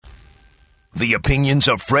The opinions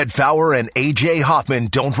of Fred Fowler and A.J. Hoffman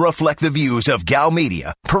don't reflect the views of Gal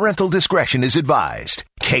Media. Parental discretion is advised.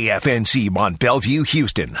 KFNC Mont Bellevue,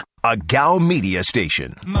 Houston, a Gal Media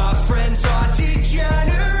station. My friends are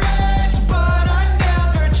degenerates, but I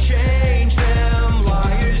never change them.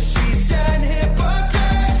 Liars, cheats, and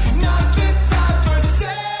hypocrites, not the time for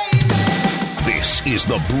saving. This is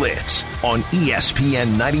The Blitz on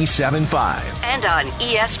ESPN 97.5. And on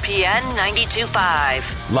ESPN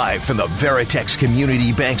 92.5. Live from the Veritex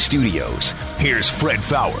Community Bank Studios, here's Fred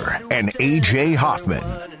Fowler and A.J. Hoffman.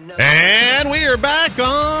 And we are back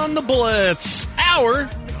on The Blitz. Hour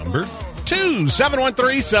number 2,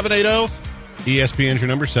 713-780. ESPN's your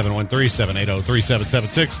number,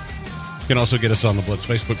 713-780-3776. You can also get us on The Blitz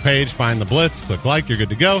Facebook page. Find The Blitz, click like, you're good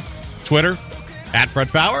to go. Twitter, at Fred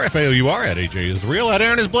Fowler, F-A-O-U-R, at AJ is the real, at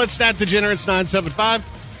Aaron is Blitz, at Degenerates 975.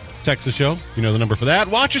 Text the show. You know the number for that.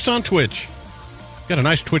 Watch us on Twitch. Got a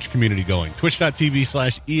nice Twitch community going.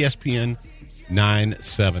 Twitch.tv/ESPN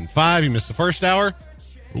 975. You missed the first hour.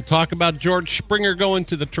 We'll talk about George Springer going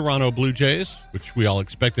to the Toronto Blue Jays, which we all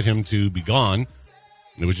expected him to be gone.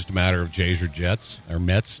 It was just a matter of Jays or Jets or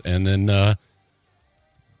Mets. And then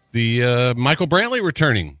the Michael Brantley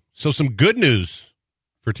returning. So some good news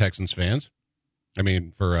for Texans fans. I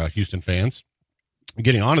mean, for Houston fans.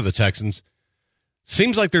 Getting on to the Texans.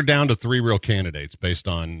 Seems like they're down to 3 real candidates based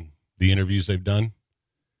on the interviews they've done.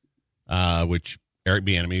 Which Eric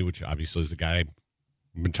Bieniemy, which obviously is the guy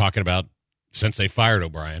we've been talking about since they fired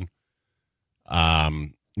O'Brien.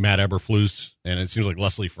 Matt Eberflus, and it seems like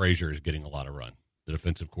Leslie Frazier is getting a lot of run. The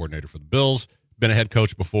defensive coordinator for the Bills. Been a head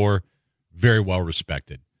coach before. Very well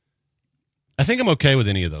respected. I think I'm okay with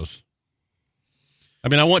any of those. I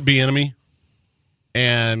mean, I want Bieniemy.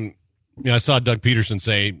 And, you know, I saw Doug Peterson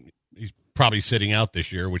say he's probably sitting out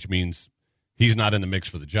this year, which means he's not in the mix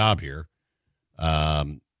for the job here.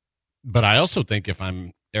 But I also think if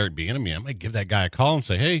I'm Eric Bieniemy, I might give that guy a call and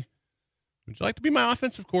say, hey, would you like to be my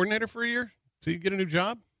offensive coordinator for a year till you get a new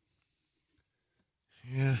job?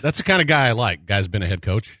 Yeah. That's the kind of guy I like. Guy's been a head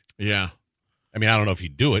coach. Yeah. I mean, I don't know if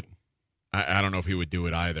he'd do it. I don't know if he would do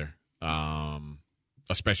it either,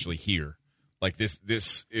 especially here. Like this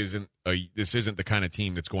isn't the kind of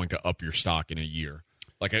team that's going to up your stock in a year.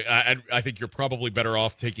 Like I think you're probably better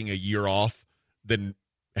off taking a year off than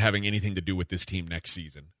having anything to do with this team next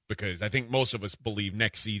season, because I think most of us believe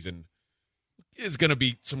next season is going to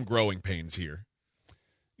be some growing pains here.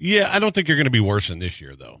 Yeah, I don't think you're going to be worse than this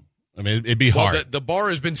year, though. I mean, it'd be hard. The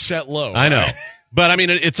bar has been set low. I know. Right? But, I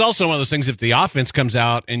mean, it's also one of those things, if the offense comes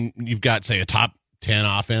out and you've got, say, a top 10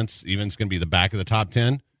 offense, even it's going to be the back of the top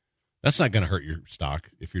 10, that's not going to hurt your stock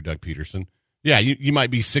if you're Doug Peterson. Yeah, you might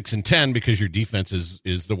be 6-10 because your defense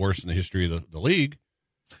is the worst in the history of the league.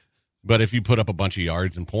 But if you put up a bunch of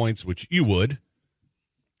yards and points, which you would,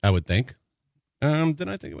 I would think, then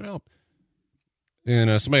I think it would help.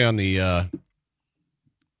 And somebody on the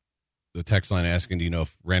text line asking, do you know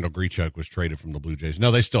if Randall Grichuk was traded from the Blue Jays? No,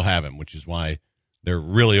 they still have him, which is why they're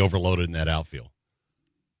really overloaded in that outfield.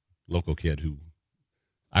 Local kid who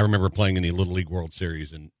I remember playing in the Little League World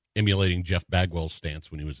Series and emulating Jeff Bagwell's stance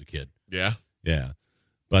when he was a kid. Yeah. Yeah.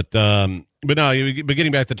 But no, but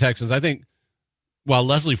getting back to Texans, I think while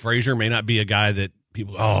Leslie Frazier may not be a guy that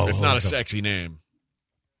people, it's not a sexy name.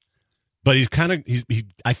 But he's kind of,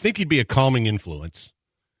 I think he'd be a calming influence.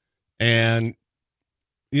 And,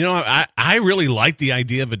 you know, I really like the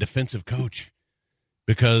idea of a defensive coach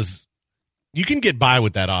because you can get by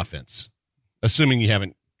with that offense, assuming you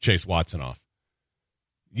haven't chased Watson off.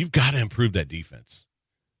 You've got to improve that defense.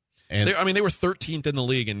 And they were 13th in the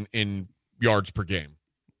league in yards per game.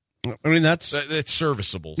 I mean, that's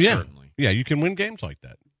serviceable, yeah, certainly. Yeah, you can win games like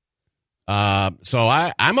that. So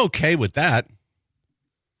I'm okay with that.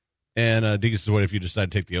 And Degas says, what if you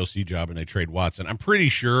decide to take the OC job and they trade Watson? I'm pretty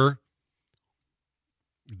sure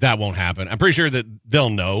that won't happen. I'm pretty sure that they'll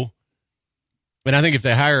know. And I think if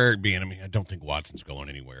they hire Eric Bieniemy, I don't think Watson's going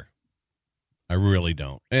anywhere. I really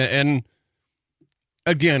don't. And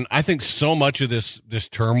again, I think so much of this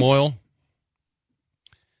turmoil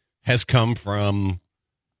has come from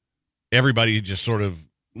everybody just sort of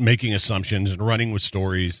making assumptions and running with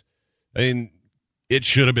stories. I mean, it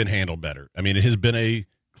should have been handled better. I mean, it has been a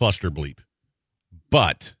cluster bleep.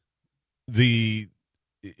 But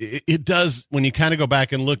it does, when you kind of go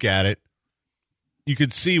back and look at it, you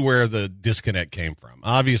could see where the disconnect came from.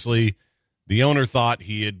 Obviously, the owner thought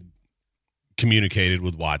he had communicated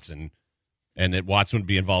with Watson and that Watson would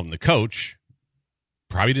be involved in the coach.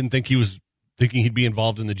 Probably didn't think he was thinking he'd be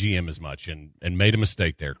involved in the GM as much and made a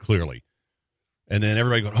mistake there, clearly. And then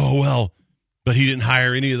everybody going, oh, well, but he didn't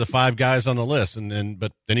hire any of the 5 guys on the list.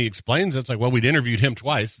 But then he explains it's like, well, we'd interviewed him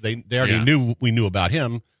twice. They already knew we knew about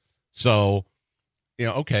him. So,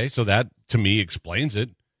 okay, so that to me explains it.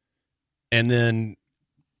 And then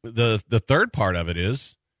the third part of it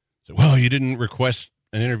is, well, you didn't request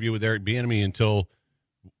an interview with Eric Bieniemy until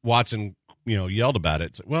Watson, yelled about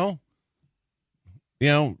it. It's like, well,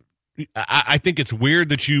 I think it's weird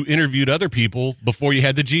that you interviewed other people before you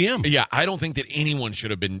had the GM. Yeah, I don't think that anyone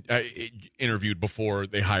should have been interviewed before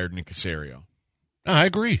they hired Nick Caserio. I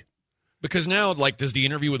agree. Because now, does the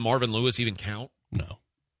interview with Marvin Lewis even count? No.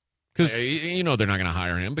 Because they're not going to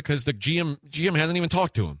hire him because the GM hasn't even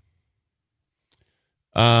talked to him.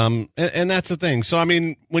 And that's the thing. So, I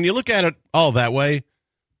mean, when you look at it all that way,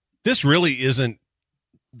 this really isn't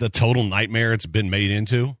the total nightmare it's been made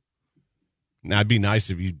into. Now, it'd be nice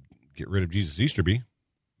if you get rid of Jesus Easterby.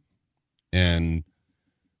 And,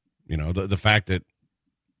 the fact that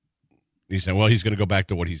he said, well, he's going to go back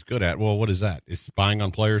to what he's good at. Well, what is that? Is spying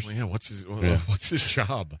on players? Well, yeah, what's his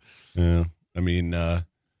job? Yeah, I mean,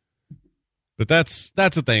 but that's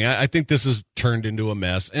the thing. I think this has turned into a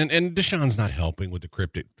mess. And Deshaun's not helping with the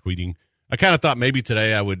cryptic tweeting. I kind of thought maybe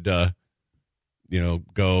today I would, go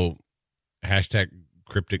hashtag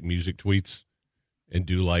cryptic music tweets and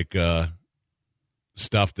do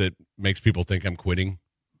stuff that makes people think I'm quitting.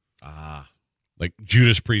 Like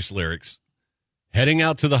Judas Priest lyrics. Heading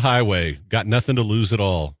out to the highway, got nothing to lose at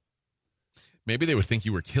all. Maybe they would think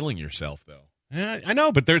you were killing yourself, though. Yeah, I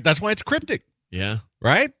know, but that's why it's cryptic. Yeah.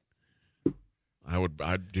 Right?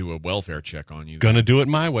 I'd do a welfare check on you. Gonna do it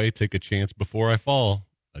my way. Take a chance before I fall.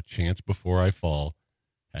 A chance before I fall.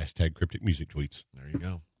 Hashtag cryptic music tweets. There you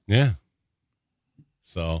go. Yeah.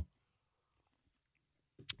 So,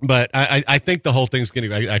 but I think the whole thing's going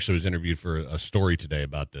to. I actually was interviewed for a story today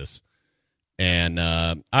about this, and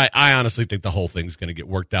I honestly think the whole thing's going to get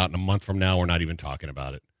worked out in a month from now. We're not even talking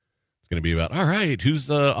about it. It's going to be about, all right, who's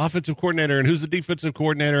the offensive coordinator and who's the defensive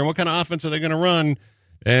coordinator and what kind of offense are they going to run,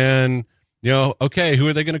 and okay, who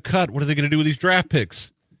are they going to cut? What are they going to do with these draft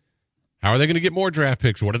picks? How are they going to get more draft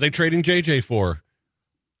picks? What are they trading JJ for?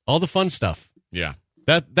 All the fun stuff. Yeah.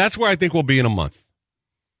 That's where I think we'll be in a month.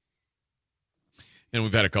 And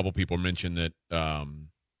we've had a couple people mention that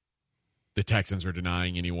the Texans are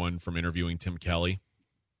denying anyone from interviewing Tim Kelly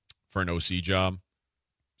for an OC job.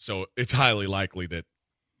 So it's highly likely that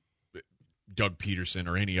Doug Peterson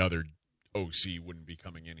or any other OC wouldn't be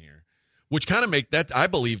coming in here. Which kind of make that, I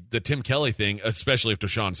believe, the Tim Kelly thing, especially if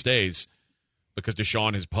Deshaun stays, because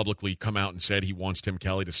Deshaun has publicly come out and said he wants Tim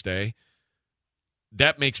Kelly to stay,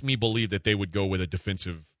 that makes me believe that they would go with a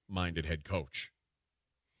defensive-minded head coach.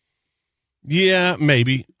 Yeah,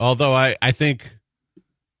 maybe. Although I think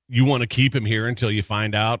you want to keep him here until you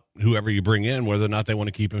find out, whoever you bring in, whether or not they want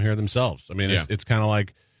to keep him here themselves. I mean, it's kind of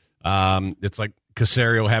like it's like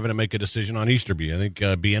Caserio having to make a decision on Easterby. I think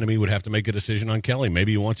Bieniemy would have to make a decision on Kelly.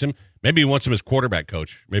 Maybe he wants him. Maybe he wants him as quarterback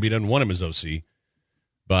coach. Maybe he doesn't want him as OC.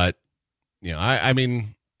 But I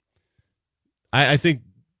mean, I think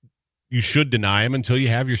you should deny him until you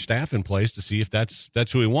have your staff in place to see if that's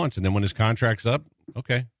who he wants. And then when his contract's up,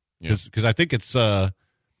 okay. Because I think it's I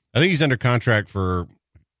think he's under contract for,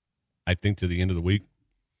 I think, to the end of the week.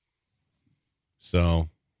 So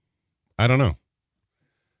I don't know.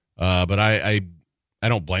 But I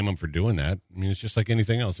don't blame him for doing that. I mean, it's just like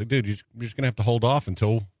anything else. Like, dude, you're just going to have to hold off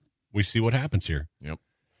until we see what happens here. Yep.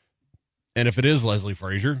 And if it is Leslie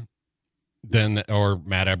Frazier, then, or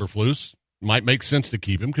Matt Eberflus, might make sense to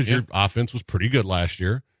keep him because your offense was pretty good last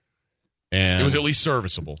year. And it was at least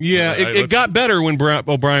serviceable. Yeah, it got better when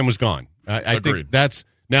O'Brien was gone. I think that's,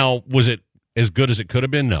 now, was it as good as it could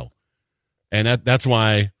have been? No. And that's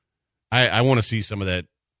why I want to see some of that.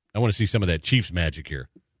 I want to see some of that Chiefs magic here.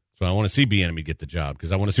 So I want to see Bieniemy get the job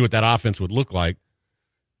because I want to see what that offense would look like.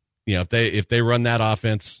 If they run that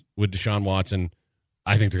offense with Deshaun Watson,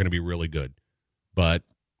 I think they're going to be really good. But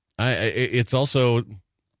it's also,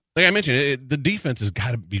 like I mentioned, the defense has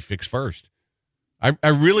got to be fixed first. I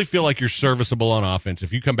really feel like you're serviceable on offense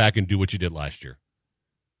if you come back and do what you did last year.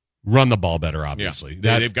 Run the ball better, obviously.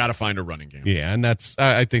 Yeah. They've got to find a running game. Yeah, and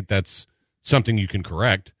I think that's something you can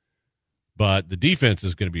correct. But the defense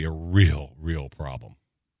is going to be a real, real problem.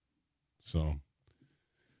 So,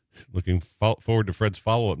 looking forward to Fred's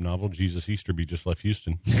follow-up novel, Jesus Easterby Just Left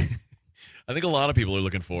Houston. I think a lot of people are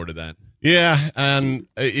looking forward to that. Yeah, and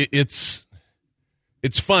it's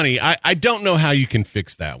funny. I don't know how you can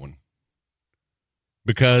fix that one.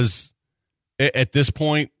 Because at this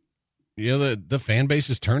point, the fan base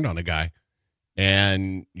is turned on a guy.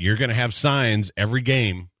 And you're going to have signs every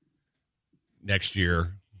game next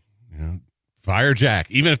year. Fire Jack.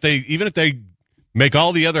 Even if they make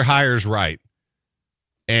all the other hires right,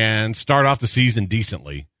 and start off the season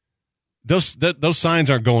decently, those signs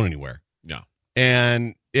aren't going anywhere. No.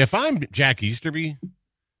 And if I'm Jack Easterby, I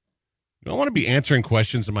don't want to be answering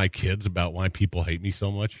questions to my kids about why people hate me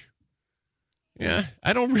so much. Yeah,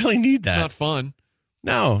 I don't really need that. Not fun.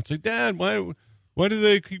 No, it's like, Dad, why do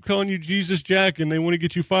they keep calling you Jesus Jack and they want to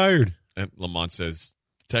get you fired? And Lamont says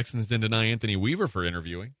Texans didn't deny Anthony Weaver for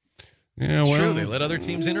interviewing. Yeah, It's well, true. They let other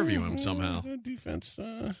teams interview him somehow. The defense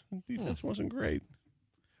wasn't great.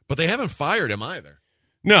 But they haven't fired him either.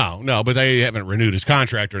 No, but they haven't renewed his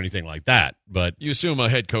contract or anything like that. But You assume a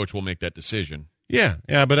head coach will make that decision. yeah,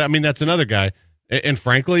 but I mean, that's another guy. And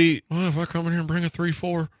frankly, Well, if I come in here and bring a 3-4,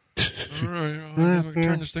 all right, I can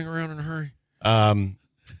turn this thing around in a hurry.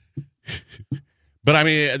 but I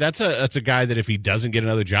mean, that's a guy that if he doesn't get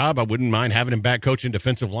another job, I wouldn't mind having him back coaching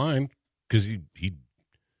defensive line because he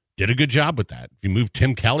did a good job with that. If you move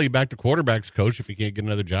Tim Kelly back to quarterbacks coach, if he can't get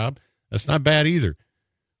another job, that's not bad either.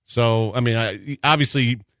 So, I mean,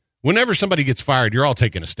 obviously, whenever somebody gets fired, you're all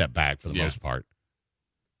taking a step back for the most part.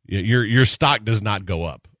 Your stock does not go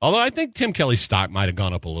up. Although I think Tim Kelly's stock might have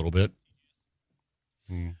gone up a little bit.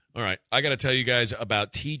 All right, I got to tell you guys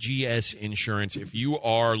about TGS Insurance. If you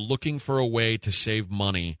are looking for a way to save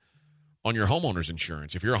money on your homeowner's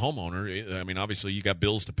insurance, if you're a homeowner, I mean, obviously you got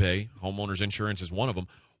bills to pay. Homeowner's insurance is one of them.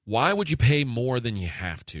 Why would you pay more than you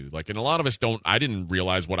have to? Like, and a lot of us don't. I didn't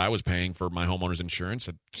realize what I was paying for my homeowner's insurance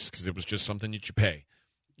because it was just something that you pay.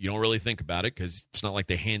 You don't really think about it because it's not like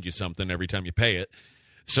they hand you something every time you pay it.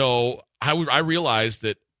 So I realized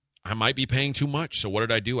that I might be paying too much. So what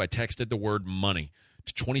did I do? I texted the word money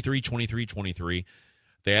to 232323.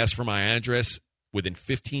 They asked for my address. Within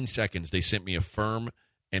 15 seconds, they sent me a firm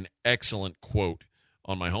and excellent quote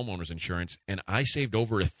on my homeowner's insurance, and I saved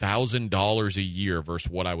over $1,000 a year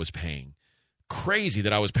versus what I was paying. Crazy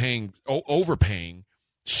that I was overpaying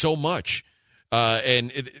so much.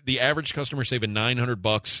 The average customer saving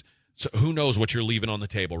 $900. So who knows what you're leaving on the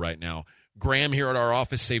table right now? Graham here at our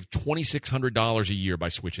office saved $2,600 a year by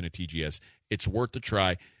switching to TGS. It's worth the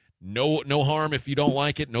try. No harm if you don't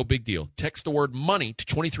like it. No big deal. Text the word money to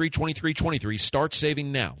 232323. Start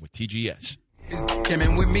saving now with TGS. Came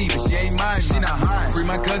in with me, but she ain't mine. She not high. Free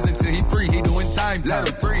my cousin till he free. He doing time. Let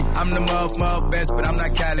her free. I'm the muff best, but I'm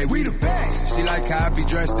not Cali. We the best. She like how I be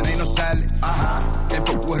dressed and ain't no salad. Can't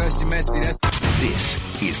fuck with her, she messy. That's This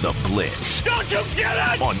is the Blitz. Don't you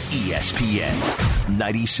get it? On ESPN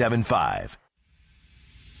 97.5.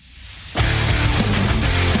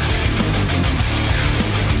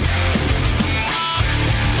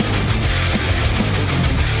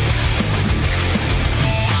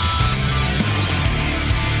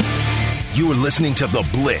 You are listening to The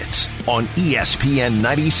Blitz on ESPN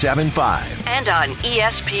 97.5. And on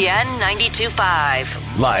ESPN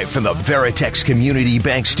 92.5. Live from the Veritex Community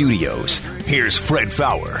Bank Studios, here's Fred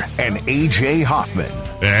Fowler and A.J. Hoffman.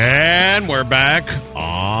 And we're back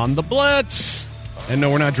on The Blitz. And no,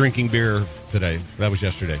 we're not drinking beer today. That was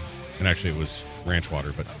yesterday. And actually, it was ranch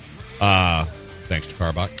water, but thanks to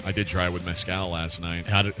Carbach. I did try it with mezcal last night.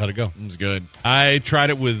 How'd it go? It was good. I tried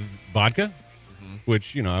it with vodka,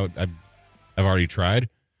 which, you know, I've already tried.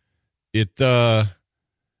 I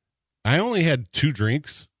only had 2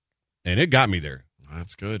 drinks, and it got me there.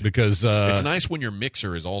 That's good. Because it's nice when your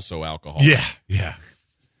mixer is also alcohol. Yeah.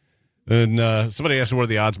 And somebody asked me what are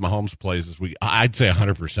the odds Mahomes plays this week. I'd say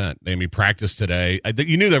 100%. I mean, practice today.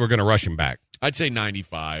 You knew they were going to rush him back. I'd say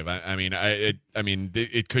 95. I mean,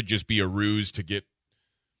 it could just be a ruse to get,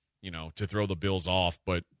 to throw the Bills off,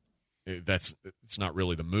 but it's not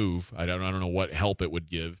really the move. I don't know what help it would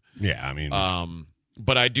give. Yeah, I mean,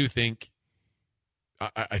 but I do think,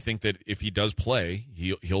 I think that if he does play,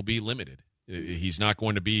 he'll be limited. He's not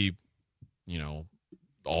going to be,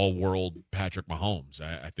 all-world Patrick Mahomes.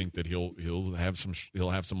 I think that he'll have some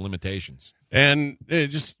limitations. And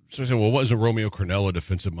just so I said, well, wasn't Romeo Crennel a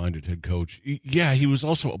defensive-minded head coach? Yeah, he was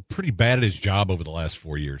also pretty bad at his job over the last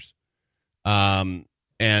 4 years.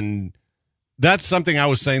 And that's something I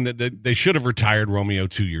was saying that they should have retired Romeo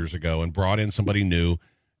 2 years ago and brought in somebody new,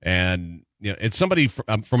 and it's somebody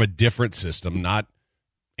from a different system, not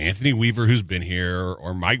Anthony Weaver who's been here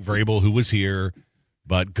or Mike Vrabel who was here,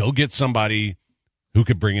 but go get somebody who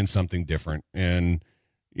could bring in something different. And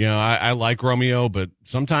I like Romeo, but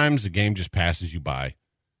sometimes the game just passes you by,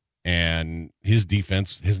 and his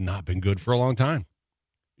defense has not been good for a long time,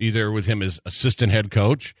 either with him as assistant head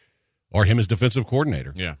coach or him as defensive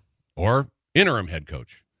coordinator, or interim head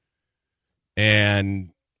coach.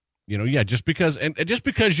 And just because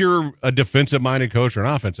you're a defensive minded coach or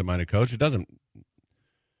an offensive minded coach, it doesn't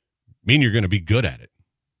mean you're going to be good at it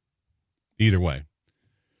either way.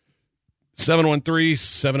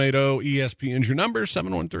 713-780-ESPN's your number,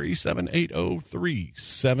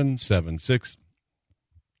 713-780-3776.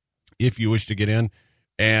 If you wish to get in.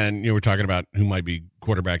 And, we're talking about who might be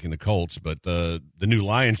quarterbacking the Colts, but the new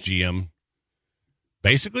Lions GM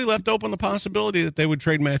basically left open the possibility that they would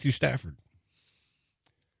trade Matthew Stafford.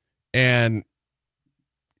 And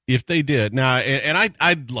if they did, now, and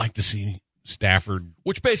I'd like to see Stafford.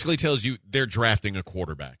 Which basically tells you they're drafting a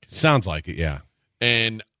quarterback. Sounds like it, yeah.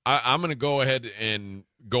 And I'm going to go ahead and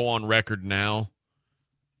go on record now.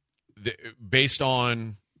 Based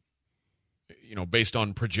on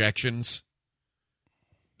projections,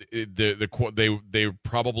 they're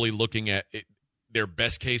probably looking at it, their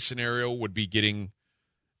best case scenario would be getting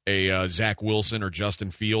a Zach Wilson or Justin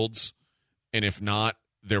Fields, and if not,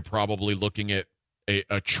 they're probably looking at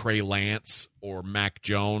a Trey Lance or Mac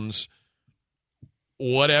Jones.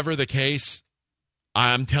 Whatever the case,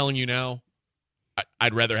 I'm telling you now,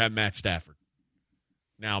 I'd rather have Matt Stafford.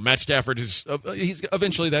 Now, Matt Stafford he's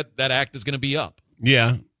eventually that act is going to be up.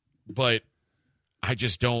 Yeah, but I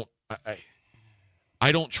just don't.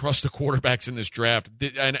 I don't trust the quarterbacks in this draft,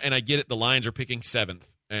 and I get it. The Lions are picking 7th,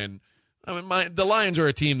 and the Lions are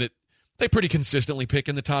a team that they pretty consistently pick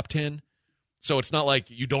in the top 10. So it's not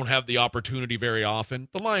like you don't have the opportunity very often.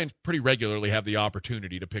 The Lions pretty regularly have the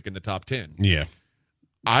opportunity to pick in the top 10. Yeah,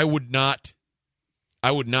 I would not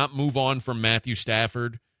move on from Matthew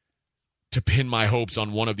Stafford to pin my hopes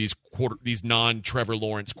on one of these non-Trevor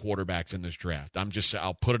Lawrence quarterbacks in this draft.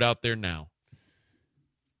 I'll put it out there now.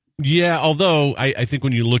 Yeah, although I think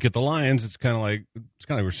when you look at the Lions, it's kind of like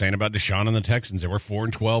we're saying about Deshaun and the Texans. They were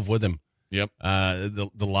 4-12 with him. Yep.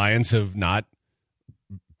 The Lions have not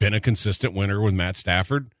been a consistent winner with Matt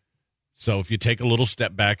Stafford. So if you take a little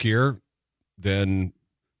step back here, and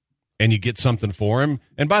you get something for him.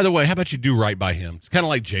 And by the way, how about you do right by him? It's kind of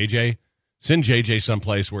like JJ. Send JJ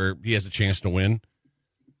someplace where he has a chance to win.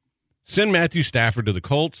 Send Matthew Stafford to the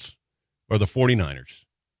Colts or the 49ers.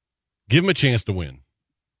 Give him a chance to win.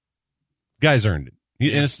 Guy's earned it.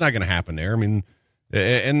 And it's not going to happen there. I mean,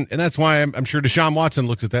 and that's why I'm sure Deshaun Watson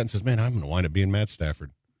looks at that and says, man, I'm going to wind up being Matt Stafford.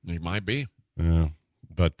 He might be. Yeah.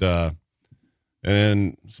 But,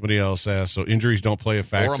 and somebody else asked, so injuries don't play a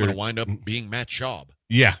factor. Or I'm going to wind up being Matt Schaub.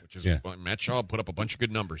 Yeah. Matt Schaub put up a bunch of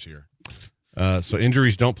good numbers here. So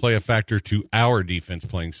injuries don't play a factor to our defense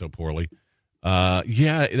playing so poorly.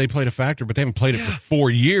 Yeah, they played a factor, but they haven't played it for 4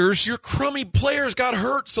 years. Your crummy players got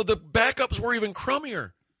hurt, so the backups were even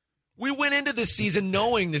crummier. We went into this season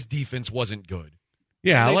knowing this defense wasn't good.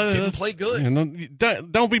 Yeah, they didn't play good.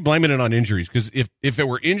 Don't be blaming it on injuries, because if it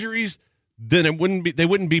were injuries, then they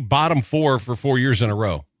wouldn't be bottom 4 for 4 years in a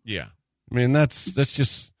row. Yeah, I mean that's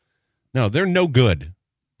just no. They're no good.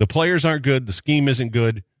 The players aren't good. The scheme isn't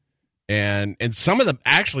good, and some of the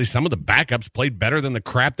backups played better than the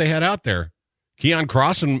crap they had out there. Keon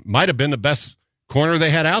Crossan might have been the best corner they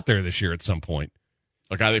had out there this year at some point.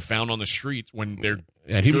 A guy they found on the streets when their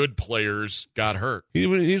good players got hurt. He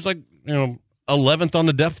was like 11th on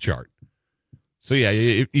the depth chart. So yeah,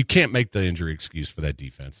 you can't make the injury excuse for that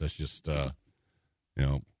defense. That's just now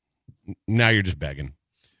you're just begging.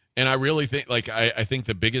 And I really think I think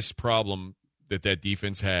the biggest problem that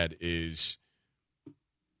defense had is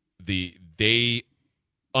they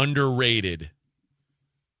underrated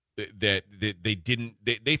that they didn't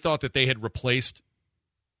they thought that they had replaced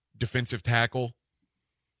defensive tackle,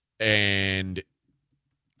 and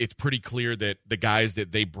it's pretty clear that the guys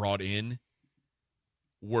that they brought in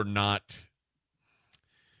were not.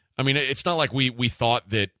 I mean, it's not like we thought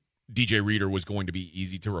that DJ Reader was going to be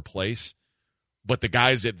easy to replace, but the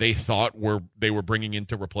guys that they thought they were bringing in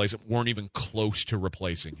to replace him weren't even close to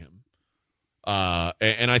replacing him.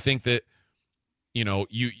 And I think that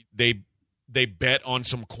they bet on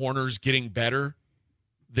some corners getting better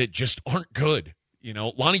that just aren't good.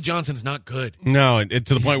 Lonnie Johnson's not good. No, to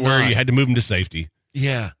the point where you had to move him to safety.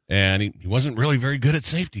 Yeah, and he wasn't really very good at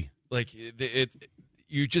safety. Like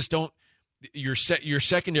you just don't. Your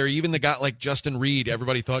secondary, even the guy like Justin Reed.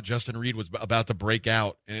 Everybody thought Justin Reed was about to break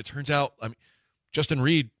out, and it turns out, Justin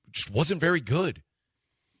Reed just wasn't very good.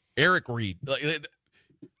 Eric Reed,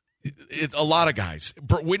 it's a lot of guys.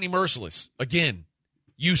 Whitney Merciless, again,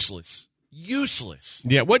 useless.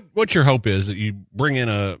 Yeah, what your hope is that you bring in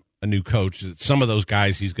a new coach, that some of those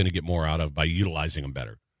guys he's going to get more out of by utilizing them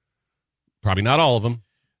better. Probably not all of them,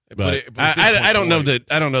 but I don't know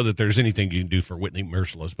that there's anything you can do for Whitney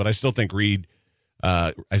Merciless. But I still think Reed,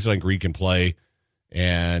 Reed can play.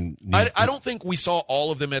 And I don't think we saw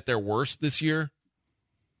all of them at their worst this year,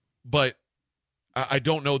 but I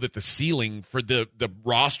don't know that the ceiling for the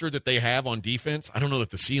roster that they have on defense, I don't know that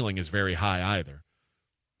the ceiling is very high either.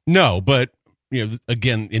 No, but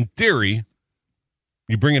again, in theory,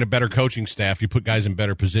 you bring in a better coaching staff, you put guys in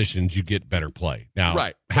better positions, you get better play. Now,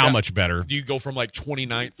 Right. how Now, much better? Do you go from like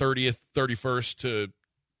 29th, 30th, 31st to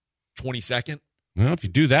 22nd? Well, if you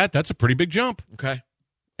do that, that's a pretty big jump. Okay.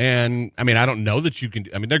 And, I mean, I don't know that you can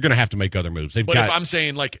 – I mean, they're going to have to make other moves. But if I'm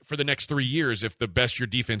saying, like, for the next 3 years, if the best your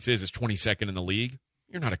defense is 22nd in the league,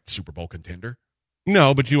 you're not a Super Bowl contender.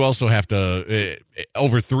 No, but you also have to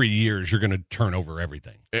over 3 years, you're going to turn over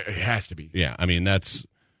everything. It has to be. Yeah, I mean, that's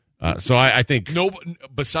so I think – No,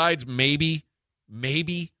 besides maybe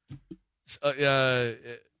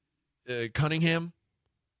Cunningham,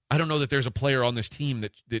 I don't know that there's a player on this team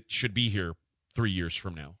that should be here 3 years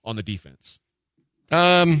from now on the defense.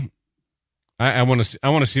 I want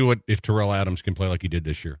to see what if Terrell Adams can play like he did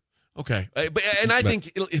this year. Okay, I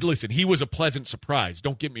think listen, he was a pleasant surprise.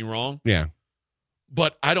 Don't get me wrong. Yeah,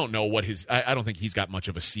 but I don't know what I don't think he's got much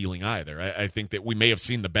of a ceiling either. I think that we may have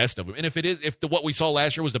seen the best of him, and if what we saw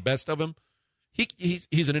last year was the best of him,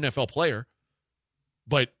 he's an NFL player.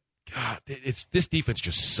 But God, this defense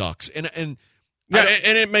just sucks, and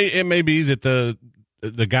it may be that the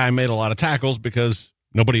guy made a lot of tackles because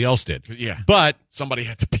nobody else did. Yeah, but somebody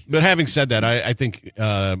had to be. But having said that, I think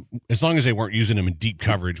as long as they weren't using him in deep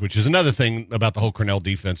coverage, which is another thing about the whole Cornell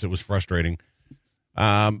defense that was frustrating.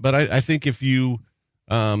 But I think if you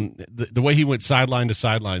the way he went sideline to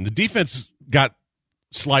sideline, the defense got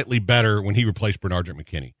slightly better when he replaced Bernard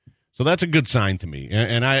McKinney. So that's a good sign to me.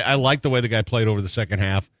 And I like the way the guy played over the second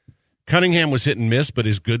half. Cunningham was hit and miss, but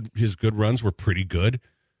his good runs were pretty good.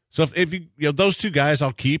 So if you those two guys,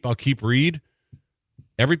 I'll keep Reed.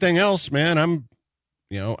 Everything else, man, I'm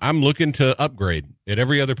looking to upgrade at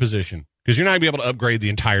every other position because you're not going to be able to upgrade the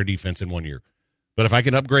entire defense in 1 year. But if I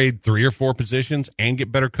can upgrade 3 or 4 positions and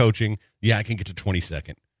get better coaching, yeah, I can get to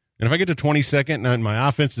 22nd. And if I get to 22nd and my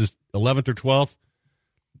offense is 11th or 12th,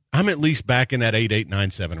 I'm at least back in that 8,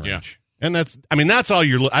 9, 7 range. Yeah. And that's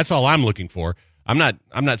all I'm looking for. I'm not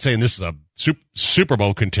saying this is a Super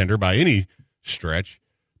Bowl contender by any stretch,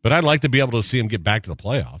 but I'd like to be able to see him get back to the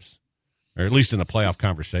playoffs, or at least in the playoff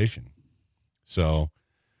conversation. So,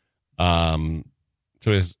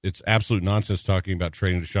 it's absolute nonsense talking about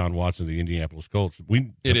trading Deshaun Watson to the Indianapolis Colts.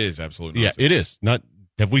 It is absolute nonsense. Yeah, it is. Not.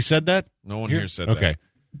 Have we said that? No one here said that. Okay.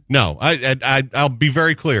 No, I'll be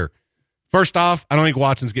very clear. First off, I don't think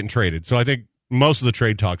Watson's getting traded, so I think most of the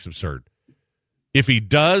trade talk's absurd. If he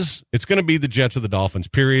does, it's going to be the Jets or the Dolphins,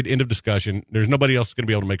 period, end of discussion. There's nobody else going to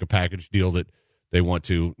be able to make a package deal that they want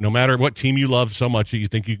to. No matter what team you love so much that you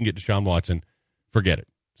think you can get Deshaun Watson, forget it.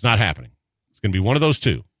 It's not happening. It's going to be one of those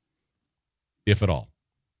two, if at all.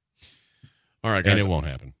 All right, guys. And it won't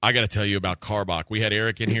happen. I got to tell you about Carbach. We had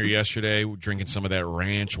Eric in here yesterday drinking some of that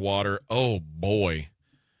ranch water. Oh, boy,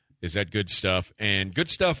 is that good stuff. And good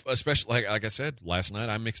stuff, especially, like I said, last night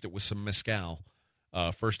I mixed it with some mezcal.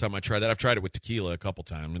 First time I tried that. I've tried it with tequila a couple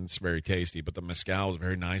times, and it's very tasty. But the mezcal is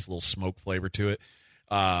very nice, a little smoke flavor to it.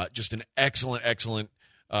 Just an excellent, excellent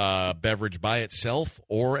beverage by itself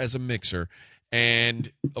or as a mixer.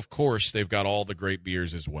 And, of course, they've got all the great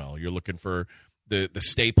beers as well. You're looking for the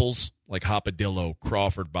staples like Hopadillo,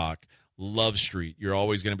 Crawford Bock, Love Street. You're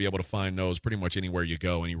always going to be able to find those pretty much anywhere you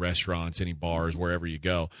go, any restaurants, any bars, wherever you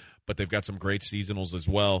go. But they've got some great seasonals as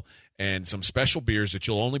well and some special beers that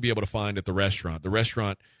you'll only be able to find at the restaurant. The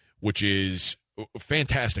restaurant, which is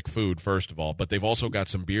fantastic food, first of all, but they've also got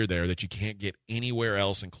some beer there that you can't get anywhere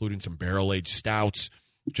else, including some barrel-aged stouts,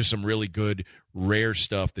 just some really good, rare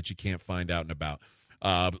stuff that you can't find out and about.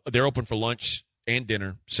 They're open for lunch and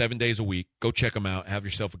dinner 7 days a week. Go check them out. Have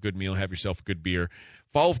yourself a good meal. Have yourself a good beer.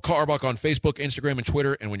 Follow Carbach on Facebook, Instagram, and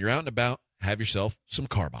Twitter. And when you're out and about, have yourself some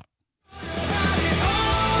Carbach.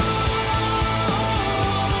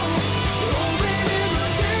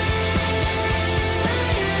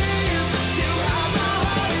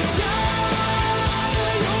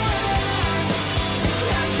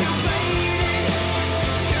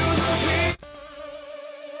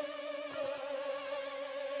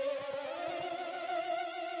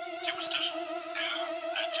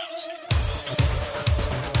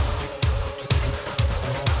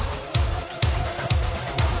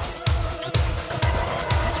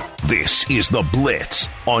 This is The Blitz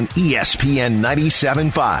on ESPN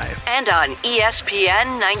 97.5. And on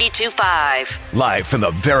ESPN 92.5. Live from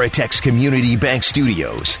the Veritex Community Bank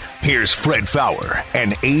Studios, here's Fred Fowler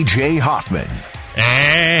and A.J. Hoffman.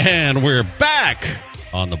 And we're back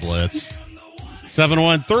on The Blitz.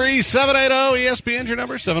 713-780-ESPN's your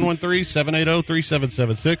number,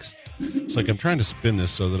 713-780-3776. It's like I'm trying to spin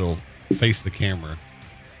this so that it'll face the camera.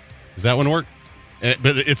 Does that one work?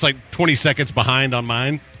 But it's like 20 seconds behind on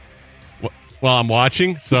mine while I'm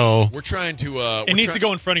watching, so... We're trying to... it needs to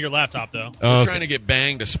go in front of your laptop, though. We're trying to get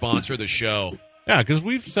Bang to sponsor the show. Yeah, because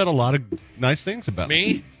we've said a lot of nice things about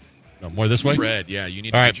Me? No, more this way? Fred, yeah, you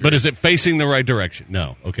need All to right, get your- but is it facing the right direction?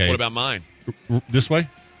 No. Okay. What about mine? This way?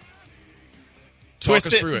 Talk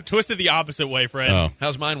us through it. Twist it the opposite way, Fred. Oh.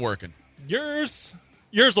 How's mine working? Yours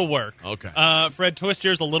will work. Okay. Fred, twist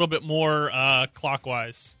yours a little bit more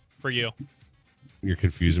clockwise for you. You're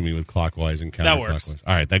confusing me with clockwise and counterclockwise. That works.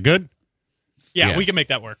 All right, that good? Yeah, Yeah. we can make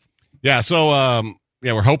that work. Yeah, so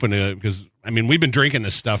we're hoping to, because we've been drinking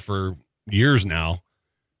this stuff for years now,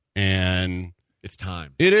 and It's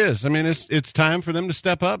time. it is. It's time for them to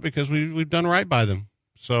step up because we've done right by them.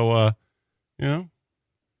 So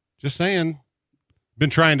just saying. We've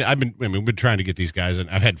been trying to get these guys, and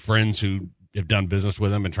I've had friends who have done business with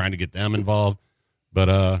them and trying to get them involved.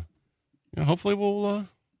 But hopefully we'll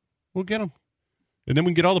get them, and then we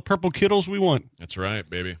can get all the purple Kittles we want. That's right,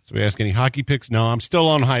 baby. So we ask any hockey picks? No, I'm still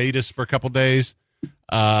on hiatus for a couple days.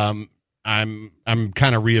 I'm kind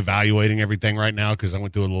of reevaluating everything right now because I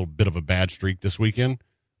went through a little bit of a bad streak this weekend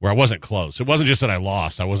where I wasn't close. It wasn't just that I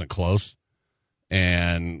lost; I wasn't close.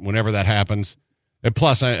 And whenever that happens, and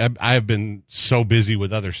plus I have been so busy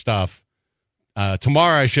with other stuff.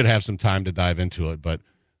 Tomorrow I should have some time to dive into it, but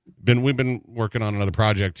we've been working on another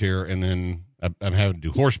project here, and then I'm having to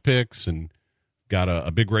do horse picks and got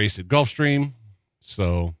a big race at Gulfstream.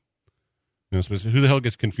 So, who the hell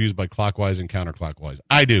gets confused by clockwise and counterclockwise?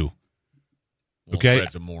 I do. Well, Okay.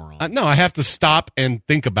 Fred's a moron. No, I have to stop and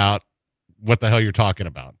think about what the hell you're talking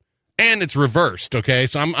about. And it's reversed, okay?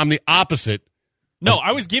 So I'm the opposite. No,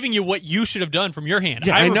 I was giving you what you should have done from your hand.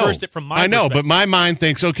 Yeah, I know. reversed it from my I know, perspective. but my mind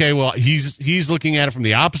thinks, okay, well, he's looking at it from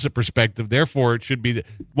the opposite perspective, therefore it should be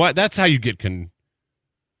that's how you get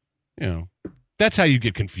that's how you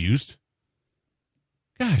get confused.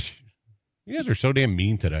 Gosh, you guys are so damn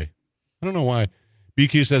mean today. I don't know why.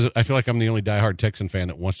 BQ says, I feel like I'm the only diehard Texan fan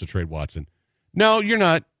that wants to trade Watson. No, you're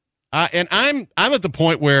not. And I'm at the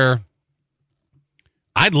point where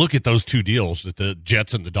I'd look at those two deals that the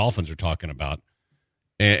Jets and the Dolphins are talking about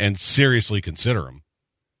and seriously consider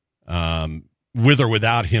them, with or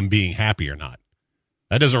without him being happy or not.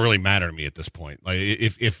 That doesn't really matter to me at this point. Like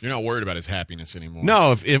if You're not worried about his happiness anymore.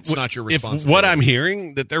 no, if it's not your if responsibility. what I'm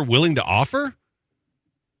hearing that they're willing to offer,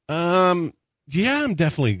 yeah, I'm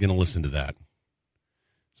definitely going to listen to that.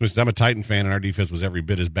 So I'm a Titan fan, and our defense was every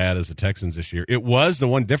bit as bad as the Texans this year. It was. The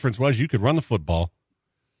one difference was you could run the football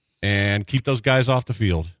and keep those guys off the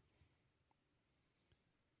field.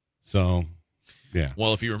 So, yeah.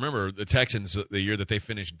 Well, if you remember, the Texans, the year that they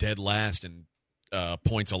finished dead last in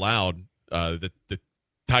points allowed, the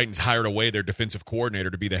Titans hired away their defensive coordinator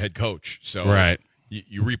to be the head coach. So Right.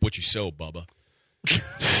 you reap what you sow, Bubba.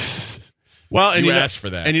 Well, and You know- asked for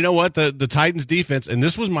that. And you know what? The Titans defense, and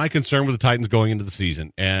this was my concern with the Titans going into the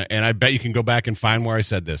season, and I bet you can go back and find where I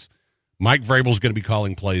said this. Mike Vrabel's going to be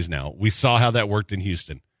calling plays now. We saw how that worked in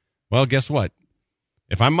Houston. Well, guess what?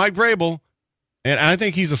 If I'm Mike Vrabel, and I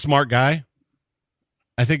think he's a smart guy,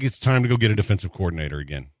 I think it's time to go get a defensive coordinator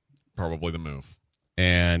again Probably the move.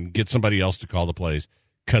 and get somebody else to call the plays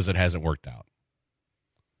because it hasn't worked out.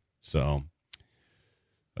 So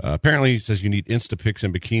apparently, he says you need Instapics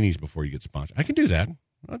and bikinis before you get sponsored. I can do that.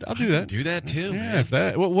 I'll do that. Do that too, Yeah, man. if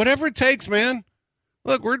that, whatever it takes, man.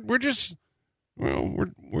 Look, we're just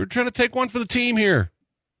we're trying to take one for the team here.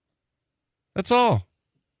 That's all.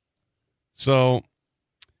 So,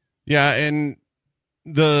 yeah, and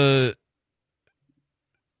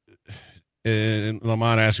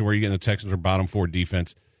Lamont asking where you getting the Texans are bottom four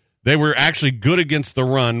defense. They were actually good against the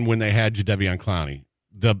run when they had Jadeveon Clowney.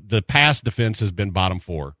 The pass defense has been bottom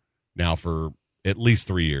four now for at least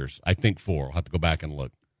 3 years. I think 4. I'll have to go back and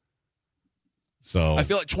look. So I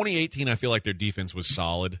feel like 2018, I feel like their defense was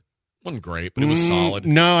solid. Wasn't great, but it was solid.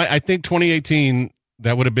 No, I think 2018,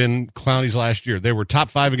 that would have been Clowney's last year. They were top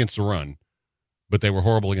 5 against the run, but they were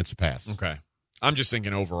horrible against the pass. Okay. I'm just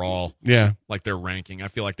thinking overall, Yeah. like their ranking. I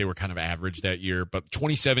feel like they were kind of average that year, but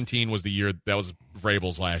 2017 was the year that was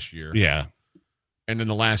Vrabel's last year. Yeah. And then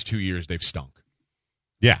the last 2 years, they've stunk.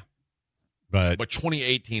 Yeah. But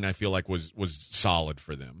 2018, I feel like was solid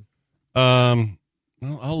for them.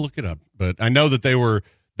 well, I'll look it up. But I know that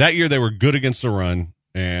that year they were good against the run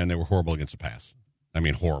and they were horrible against the pass. I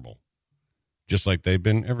mean, horrible. Just like they've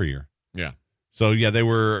been every year. Yeah. So, yeah, they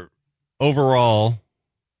were overall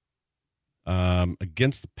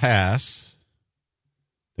against the pass.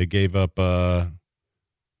 They gave up well,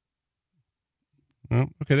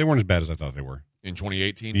 okay, they weren't as bad as I thought they were. In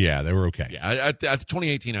 2018? Yeah, they were okay. Yeah, I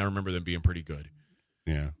 2018, I remember them being pretty good.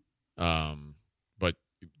 Yeah. But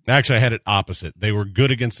Actually, I had it opposite. They were good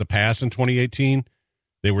against the pass in 2018.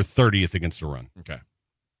 They were 30th against the run. okay.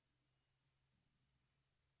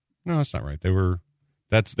 No, that's not right. They were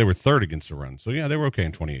They were third against the run. So, yeah, they were okay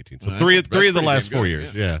in 2018. So, Well, three of that's the last pretty 4 good,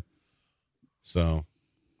 years. Yeah. So,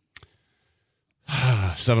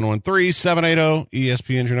 713-780,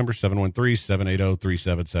 ESPN's your number,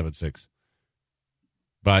 713-780-3776.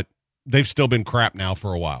 But they've still been crap now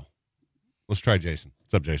for a while. Let's try Jason.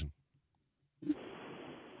 What's up, Jason?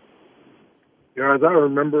 Guys, I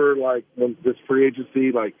remember, like, when this free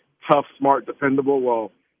agency, like, tough, smart, dependable.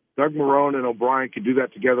 Well, Doug Marrone and O'Brien can do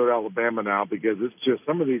that together at Alabama now because it's just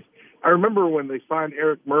some of these. I remember when they signed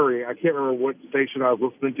Eric Murray. I can't remember what station I was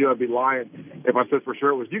listening to. I'd be lying if I said for sure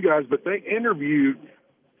it was you guys, but they interviewed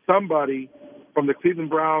somebody from the Cleveland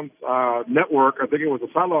Browns network. I think it was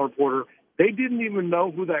a sideline reporter. They didn't even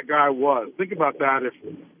know who that guy was. Think about that. If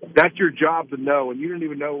that's your job to know, and you didn't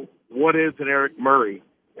even know what is an Eric Murray,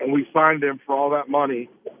 and we signed him for all that money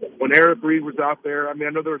when Eric Reed was out there. I mean,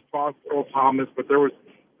 I know there was Earl Thomas, but there was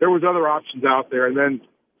other options out there. And then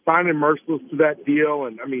signing Merciless to that deal,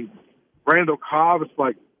 and I mean, Randall Cobb. It's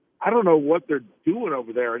like I don't know what they're doing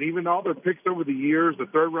over there. And even all their picks over the years, the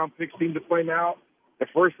third-round picks seem to play now. The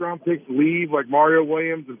first-round picks leave, like Mario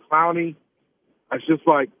Williams and Clowney. It's just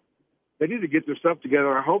like they need to get their stuff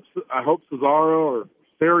together. I hope Cesaro or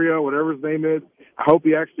Serio, whatever his name is, I hope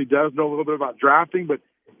he actually does know a little bit about drafting. But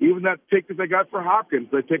even that pick that they got for Hopkins,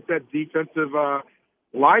 they picked that defensive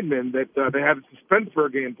lineman that they had to suspend for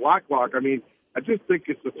a game, Blacklock. I mean, I just think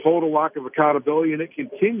it's a total lack of accountability, and it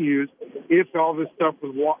continues if all this stuff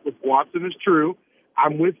with Watson is true.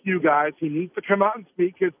 I'm with you guys. He needs to come out and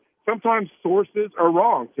speak because sometimes sources are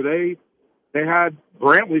wrong. Today they had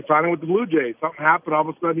Brantley signing with the Blue Jays. Something happened. All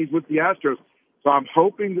of a sudden he's with the Astros. So I'm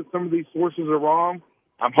hoping that some of these sources are wrong.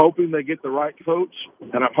 I'm hoping they get the right coach,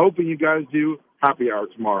 and I'm hoping you guys do happy hour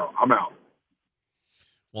tomorrow. I'm out.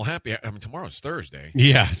 Well, tomorrow's Thursday.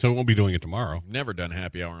 Yeah, so we won't be doing it tomorrow. Never done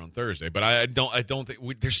happy hour on Thursday, but I don't think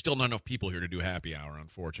there's still not enough people here to do happy hour,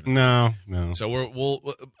 unfortunately. No. So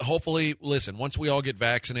we'll hopefully listen. Once we all get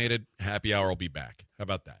vaccinated, happy hour will be back. How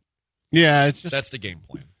about that? Yeah, it's just That's the game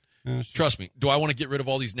plan. Trust me. Do I want to get rid of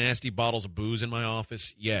all these nasty bottles of booze in my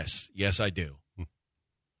office? Yes, I do.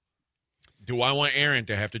 Do I want Aaron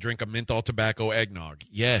to have to drink a menthol tobacco eggnog?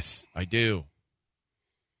 Yes, I do.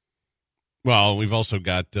 Well, we've also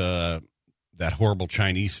got that horrible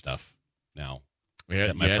Chinese stuff now.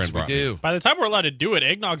 Yeah, my yes, friend we brought do. me. By the time we're allowed to do it,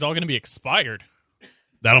 eggnog's all going to be expired.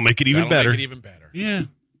 That'll make it even better. Make it even better. Yeah.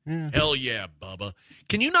 Hell yeah, Bubba.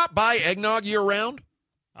 Can you not buy eggnog year-round?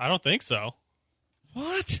 I don't think so.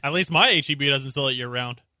 What? At least my HEB doesn't sell it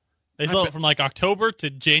year-round. They sell it from like October to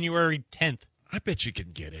January 10th. I bet you can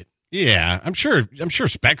get it. Yeah, I'm sure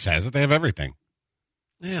Specs has it. They have everything.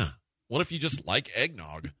 Yeah. What if you just like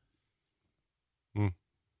eggnog?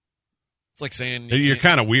 It's like saying you're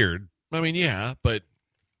kind of weird. I mean, yeah, but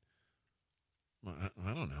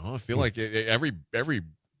I don't know. I feel like every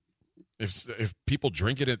if people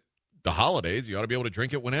drink it at the holidays, you ought to be able to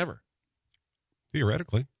drink it whenever.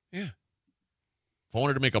 Theoretically, yeah. If I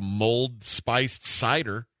wanted to make a mold spiced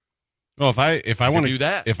cider, well, if I want to do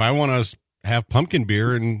that, if I want to have pumpkin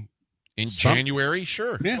beer in January,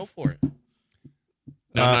 sure, go for it.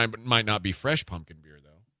 Now, it might not be fresh pumpkin beer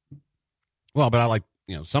though. Well, but I like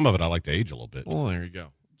some of it. I like to age a little bit. Well, there you go.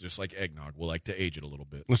 Just like eggnog, we'll like to age it a little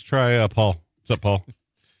bit. Let's try Paul. What's up, Paul?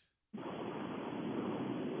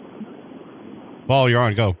 Paul, you're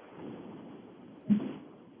on. Go.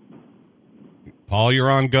 Paul,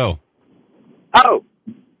 you're on. Go.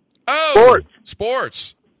 Oh,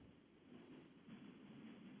 Sports.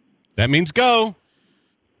 That means go.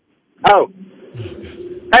 Oh.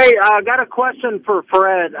 Hey, I got a question for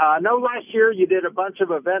Fred. I know last year you did a bunch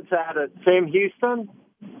of events out at Sam Houston,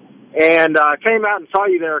 and came out and saw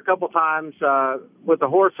you there a couple times with the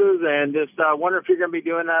horses, and just wonder if you're going to be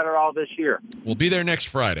doing that at all this year. We'll be there next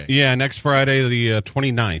Friday. Yeah, next Friday, the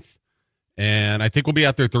 29th. And I think we'll be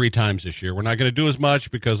out there 3 times this year. We're not going to do as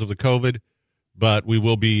much because of the COVID, but we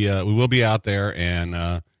will be out there,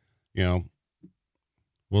 and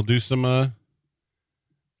we'll do some.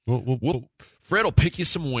 Fred will pick you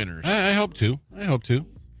some winners. I hope to.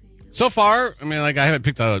 So far, I mean, like I haven't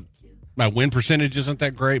picked my win percentage isn't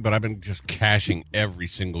that great, but I've been just cashing every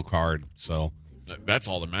single card. So that's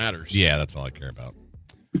all that matters. Yeah, that's all I care about.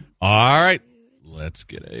 All right, let's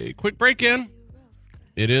get a quick break in.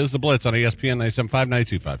 It is the Blitz on ESPN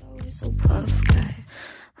 97.5, 92.5. So puff guy.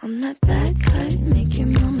 I'm that bad type, make your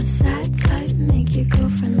mama sad type, make your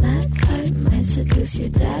girlfriend mad type, might seduce your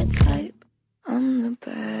dad type. I'm the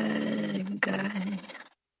bad guy.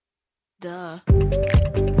 Duh.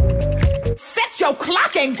 Set your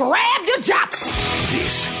clock and grab your jock.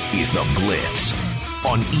 This is the Blitz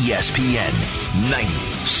on ESPN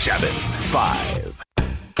 97.5.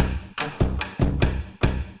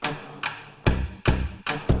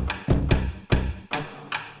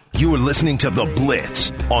 You're listening to The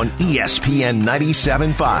Blitz on ESPN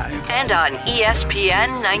 97.5. And on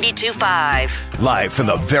ESPN 92.5. Live from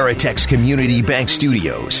the Veritex Community Bank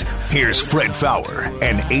Studios, here's Fred Fowler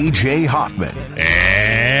and A.J. Hoffman.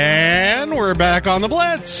 And we're back on The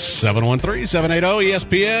Blitz.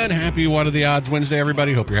 713-780-ESPN. Happy What Are the Odds Wednesday,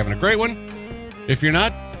 everybody. Hope you're having a great one. If you're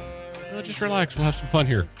not, just relax. We'll have some fun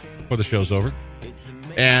here before the show's over.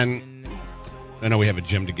 And I know we have a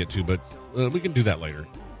gym to get to, but we can do that later.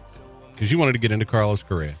 Because you wanted to get into Carlos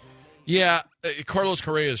Correa. Yeah, Carlos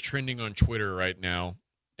Correa is trending on Twitter right now,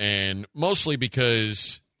 and mostly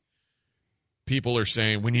because people are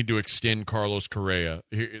saying we need to extend Carlos Correa.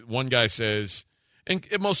 One guy says, and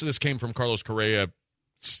most of this came from Carlos Correa.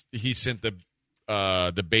 He sent the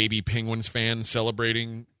baby Penguins fan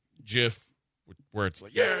celebrating GIF, where it's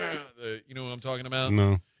like, yeah, you know what I'm talking about?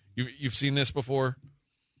 No. You've seen this before?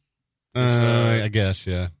 I guess,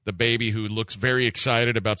 yeah. The baby who looks very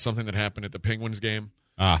excited about something that happened at the Penguins game.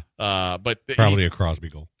 But probably a Crosby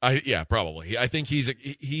goal. Yeah, probably. I think he's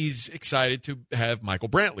excited to have Michael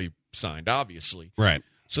Brantley signed, obviously. Right.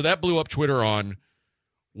 So that blew up Twitter on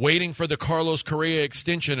waiting for the Carlos Correa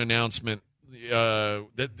extension announcement. That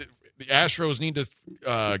the Astros need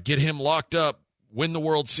to get him locked up, win the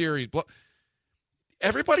World Series.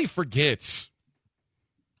 Everybody forgets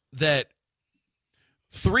that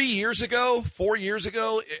 4 years ago,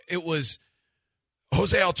 it was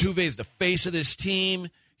Jose Altuve is the face of this team.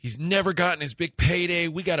 He's never gotten his big payday.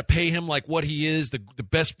 We got to pay him like what he is, the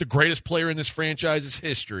greatest player in this franchise's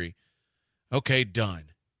history. Okay, done.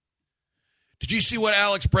 Did you see what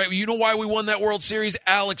Alex Bregman? You know why we won that World Series?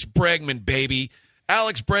 Alex Bregman, baby.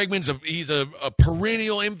 Alex Bregman's he's a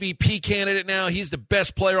perennial MVP candidate now. He's the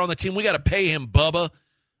best player on the team. We got to pay him, Bubba.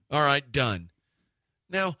 All right, done.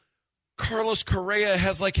 Now, Carlos Correa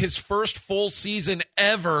has like his first full season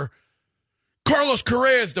ever. Carlos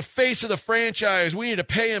Correa is the face of the franchise. We need to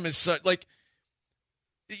pay him as such. Like,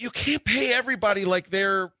 you can't pay everybody like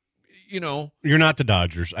they're, You're not the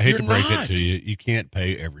Dodgers. I hate to break not. it to you. You can't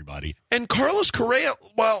pay everybody. And Carlos Correa,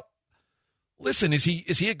 well, listen, is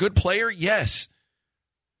he a good player? Yes.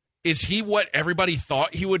 Is he what everybody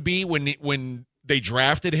thought he would be when they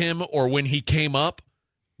drafted him or when he came up?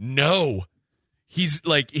 No. He's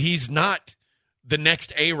not the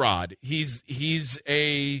next A-Rod. He's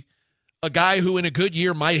a guy who in a good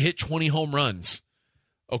year might hit 20 home runs.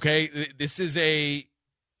 Okay? This is a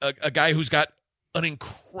guy who's got an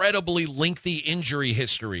incredibly lengthy injury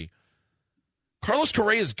history. Carlos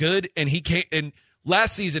Correa is good, and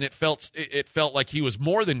last season it felt like he was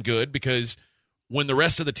more than good because when the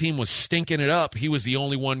rest of the team was stinking it up, he was the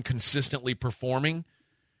only one consistently performing,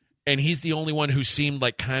 and he's the only one who seemed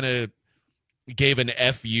like kind of gave an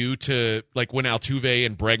FU to like when Altuve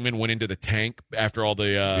and Bregman went into the tank after all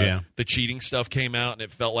the cheating stuff came out, and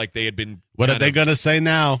it felt like they had been. What are they going to say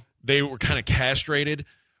now? They were kind of castrated.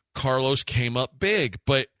 Carlos came up big,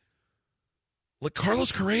 but look,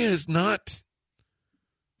 Carlos Correa is not,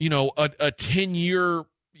 a 10-year,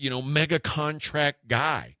 mega contract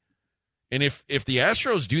guy. And if the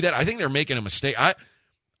Astros do that, I think they're making a mistake.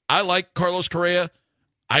 I like Carlos Correa.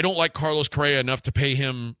 I don't like Carlos Correa enough to pay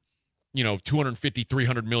him, $250,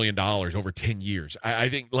 $300 million over 10 years. I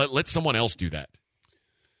think let someone else do that.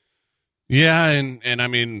 Yeah, and I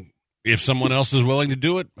mean, if someone else is willing to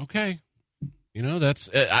do it, okay. That's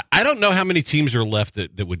I don't know how many teams are left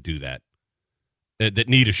that would do that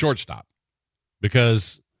need a shortstop.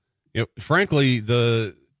 Because, frankly,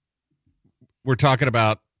 we're talking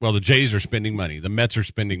about, well, the Jays are spending money. The Mets are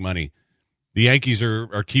spending money. The Yankees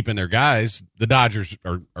are keeping their guys. The Dodgers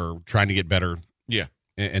are trying to get better. Yeah.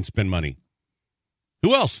 And spend money.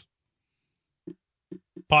 Who else?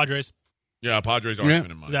 Padres. Yeah, Padres are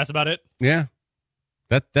spending money. That's about it. Yeah.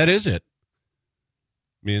 That is it.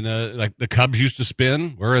 I mean, like the Cubs used to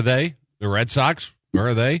spin. Where are they? The Red Sox. Where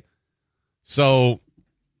are they? So,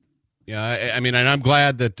 yeah, I mean, and I'm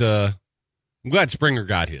glad that Springer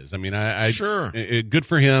got his. I mean, sure. Good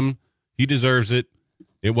for him. He deserves it.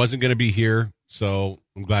 It wasn't going to be here, so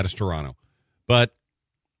I'm glad it's Toronto. But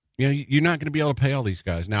you're not going to be able to pay all these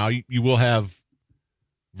guys. Now, you will have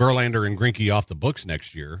Verlander and Greinke off the books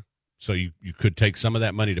next year, so you could take some of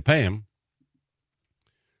that money to pay him.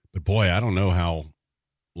 But, boy, I don't know how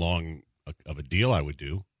long of a deal I would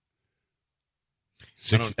do.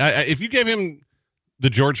 If you gave him the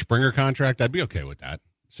George Springer contract, I'd be okay with that.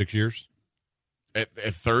 6 years. At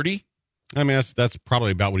 30? I mean, that's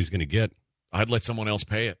probably about what he's going to get. I'd let someone else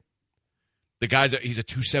pay it. The he's a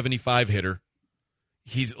 275 hitter.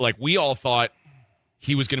 He's like, we all thought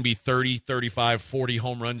he was going to be 30, 35, 40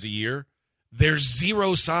 home runs a year. There's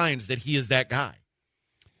zero signs that he is that guy.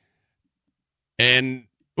 And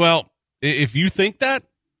Well, if you think that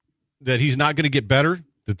he's not going to get better,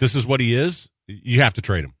 that this is what he is, you have to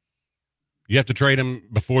trade him. You have to trade him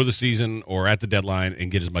before the season or at the deadline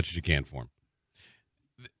and get as much as you can for him.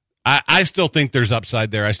 I still think there's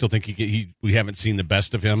upside there. I still think we haven't seen the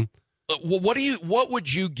best of him. Well, what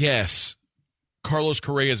would you guess Carlos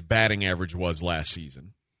Correa's batting average was last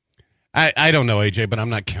season? I don't know, AJ, but I'm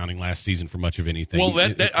not counting last season for much of anything.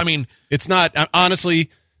 Well, I mean, it's not. Honestly,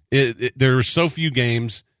 there are so few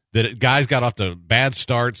games that guys got off to bad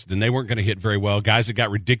starts, then they weren't going to hit very well. Guys that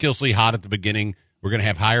got ridiculously hot at the beginning were going to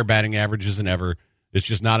have higher batting averages than ever. It's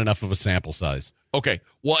just not enough of a sample size. Okay.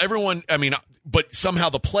 Well, but somehow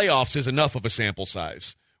the playoffs is enough of a sample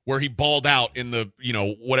size where he balled out in the,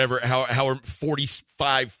 how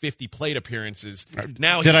 45, 50 plate appearances.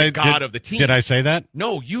 Now he's the god of the team. Did I say that?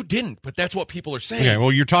 No, you didn't, but that's what people are saying. Okay,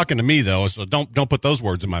 well, you're talking to me, though, so don't put those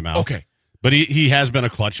words in my mouth. Okay. But he has been a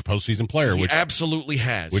clutch postseason player. He absolutely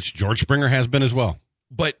has. Which George Springer has been as well.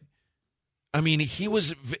 But, I mean, he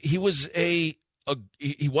wasn't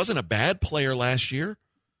a bad player last year,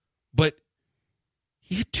 but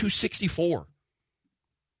he hit 264.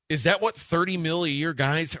 Is that what $30 million a year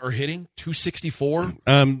guys are hitting? 264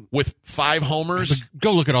 with 5 homers.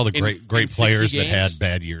 Go look at all the great players that had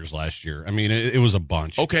bad years last year. I mean, it was a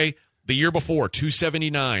bunch. Okay, the year before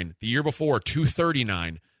 279. The year before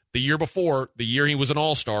 239. The year before, the year he was an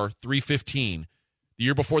All-Star, 315. The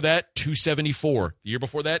year before that 274. The year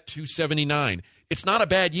before that 279. It's not a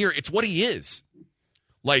bad year. It's what he is.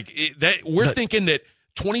 We're thinking that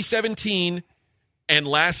 2017. And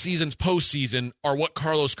last season's postseason are what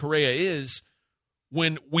Carlos Correa is,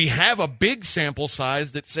 when we have a big sample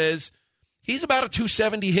size that says he's about a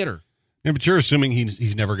 270 hitter. Yeah, but you're assuming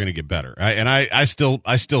he's never going to get better. I still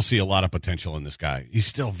see a lot of potential in this guy. He's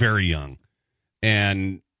still very young.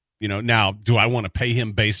 And, now, do I want to pay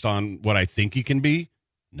him based on what I think he can be?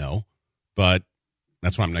 No. But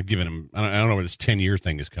that's why I'm not giving him – I don't know where this 10-year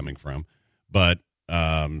thing is coming from. But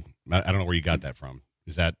I don't know where you got that from.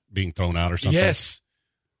 Is that being thrown out or something? Yes,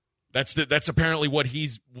 that's apparently what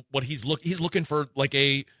he's looking for, like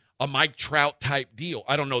a Mike Trout type deal.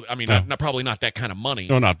 I don't know. I mean, probably not that kind of money.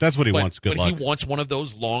 No, if that's what he wants, good luck. But he wants one of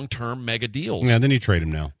those long-term mega deals. Yeah, then you trade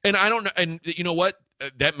him now. And I don't know. And you know what?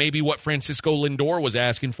 That may be what Francisco Lindor was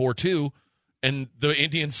asking for too. And the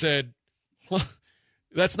Indians said, "Well,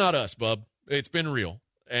 that's not us, bub. It's been real."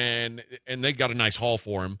 And they got a nice haul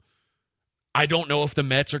for him. I don't know if the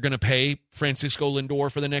Mets are going to pay Francisco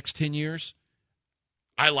Lindor for the next 10 years.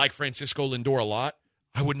 I like Francisco Lindor a lot.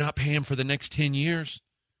 I would not pay him for the next 10 years.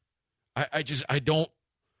 I don't.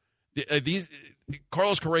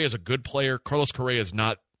 Carlos Correa is a good player. Carlos Correa is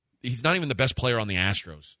not. He's not even the best player on the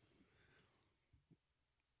Astros.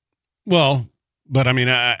 Well, but I mean,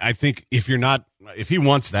 I think if he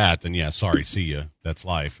wants that, then yeah, sorry, see ya. That's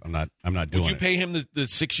life. I'm not doing it. Would you pay him the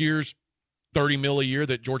 6 years, $30 million a year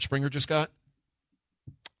that George Springer just got?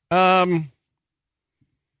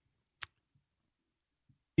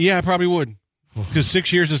 Yeah, I probably would. Because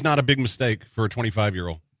 6 years is not a big mistake for a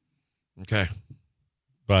 25-year-old. Okay.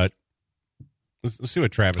 But let's see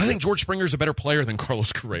what Travis I think George Springer's a better player than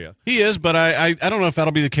Carlos Correa. He is, but I don't know if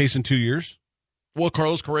that'll be the case in 2 years. Well,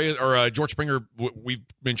 Carlos Correa or George Springer, we've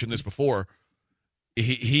mentioned this before,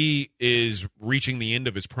 he is reaching the end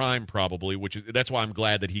of his prime probably, that's why I'm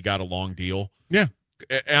glad that he got a long deal. Yeah.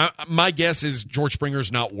 My guess is George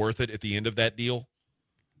Springer's not worth it at the end of that deal.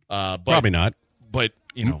 Probably not. But,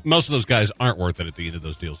 most of those guys aren't worth it at the end of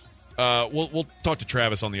those deals. We'll talk to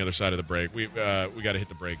Travis on the other side of the break. We got to hit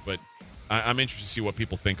the break, but I'm interested to see what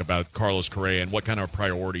people think about Carlos Correa and what kind of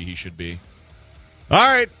priority he should be. All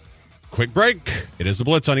right. Quick break. It is the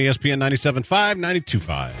Blitz on ESPN 97.5,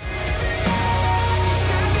 92.5.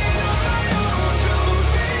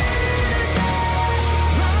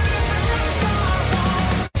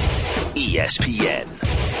 ESPN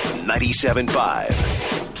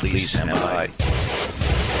 97.5. Please stand by.